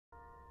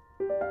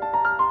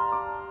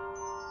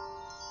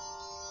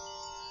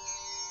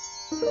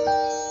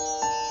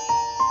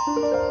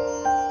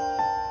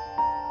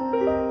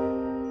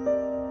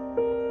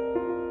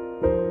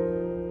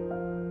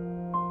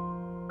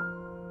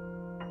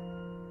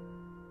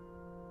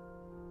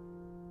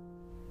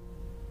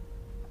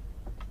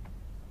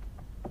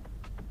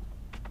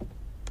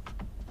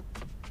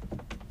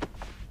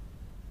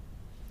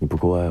你不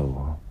够爱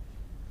我，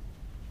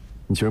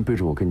你竟然背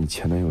着我跟你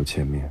前男友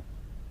见面。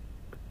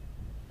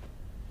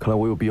看来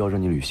我有必要让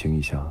你履行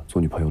一下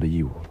做女朋友的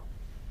义务了。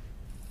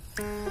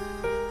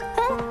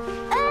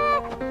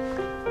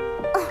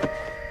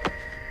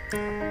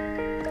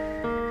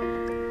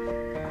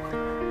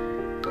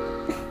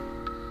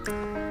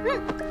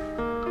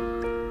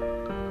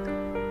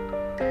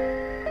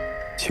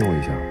亲我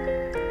一下，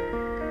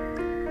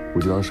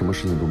我就当什么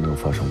事情都没有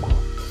发生过。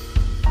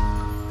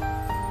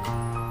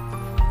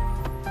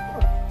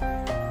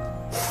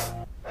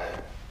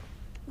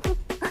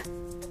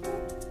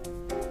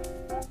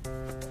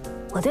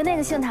 我对那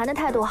个姓谭的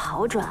态度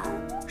好转，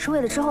是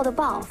为了之后的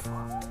报复。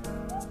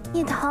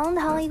你堂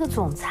堂一个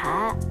总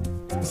裁，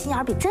心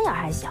眼比针眼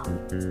还小，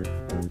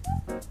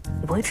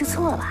你不会吃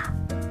醋了吧？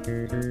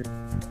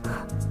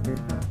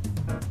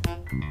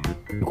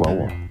你管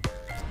我？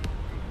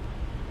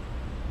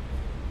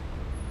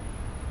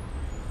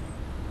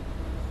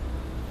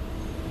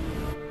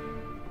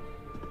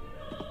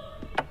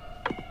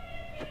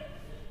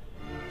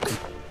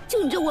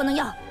就你这窝囊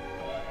样，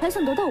还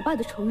想得到我爸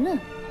的承认？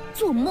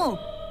做梦！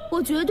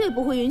 我绝对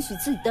不会允许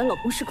自己的老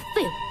公是个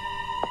废物！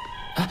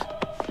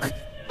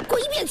滚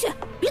一边去，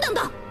别挡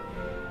道！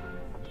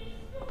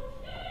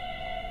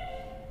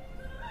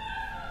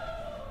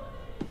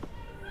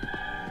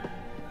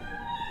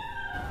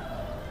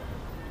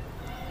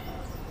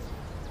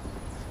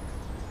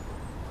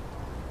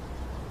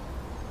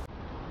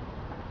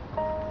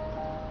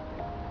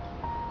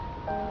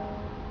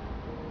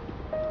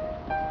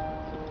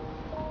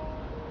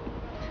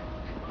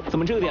怎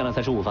么这个点了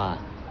才吃午饭？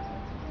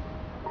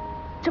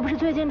 这不是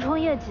最近冲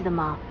业绩的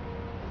吗？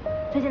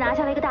最近拿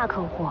下了一个大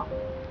客户，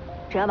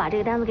只要把这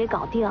个单子给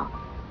搞定，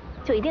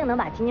就一定能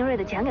把金宁睿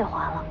的钱给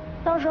还了。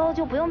到时候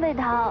就不用被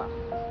他……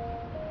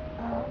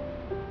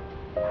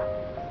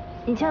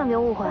你千万别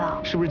误会啊！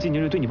是不是金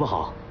宁睿对你不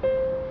好？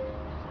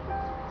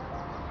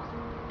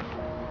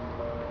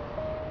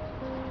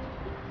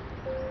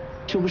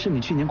这不是你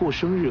去年过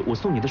生日我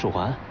送你的手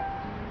环，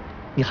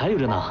你还留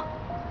着呢。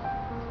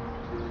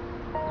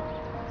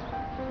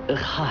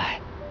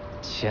嗨，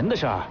钱的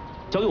事儿。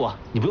 交给我，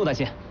你不用担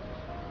心。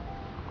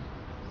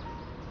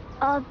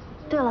啊，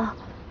对了，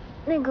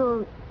那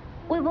个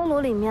微波炉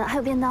里面还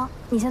有便当，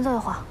你先坐一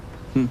会儿。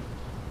嗯。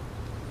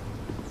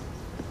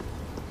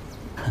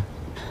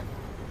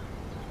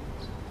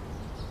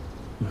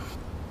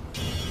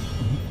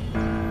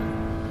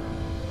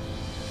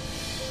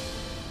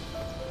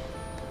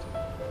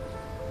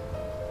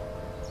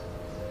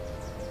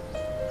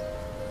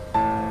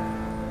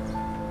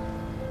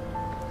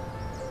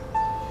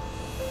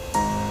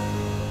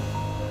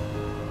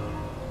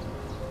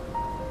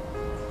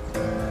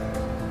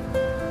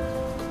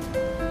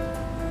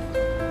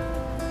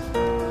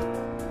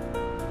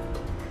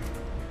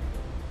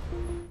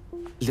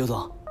刘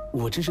总，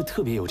我真是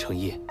特别有诚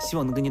意，希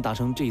望能跟您达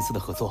成这一次的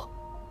合作。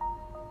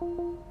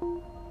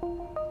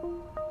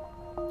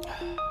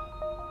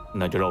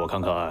那就让我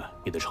看看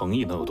你的诚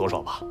意能有多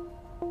少吧。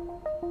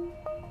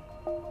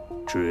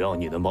只要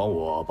你能帮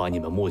我把你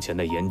们目前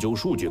的研究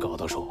数据搞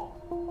到手，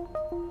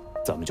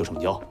咱们就成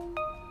交。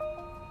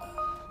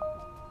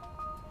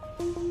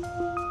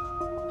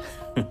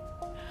哼，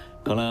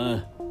看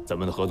来咱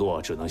们的合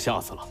作只能下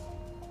次了。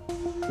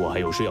我还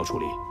有事要处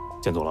理，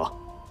先走了啊。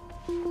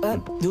 哎，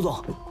刘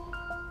总，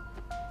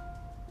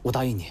我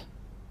答应你。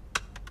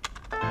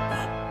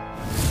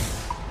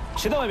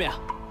谁在外面？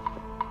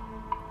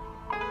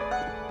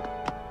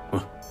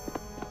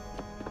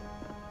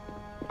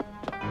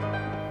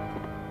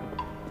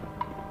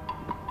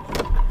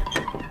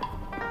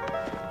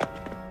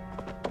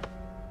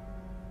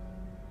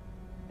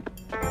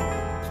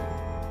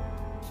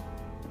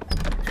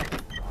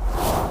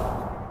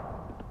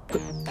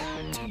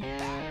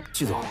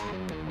季总，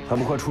还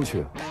不快出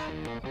去！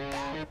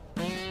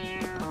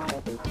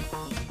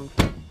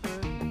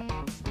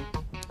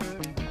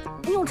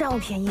 又占我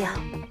便宜啊！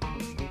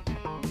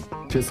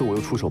这次我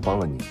又出手帮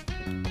了你，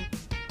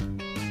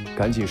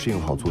赶紧适应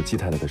好做季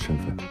太太的身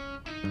份，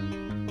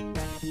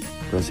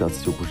不然下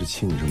次就不是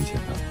亲你这么简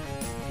单了。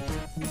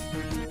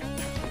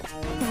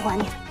我不管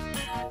你。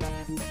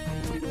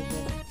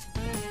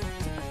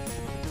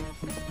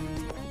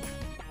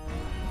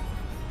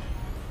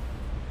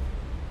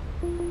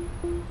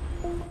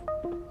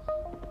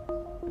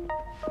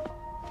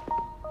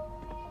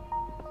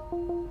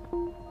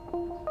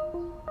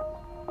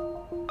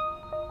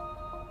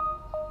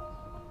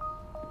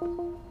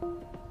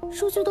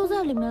数据都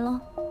在里面了，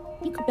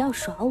你可不要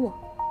耍我。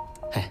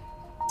嘿，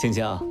青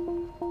青，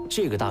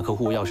这个大客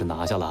户要是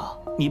拿下了，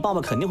你爸爸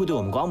肯定会对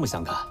我们刮目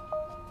相看。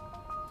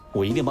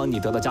我一定帮你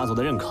得到家族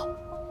的认可。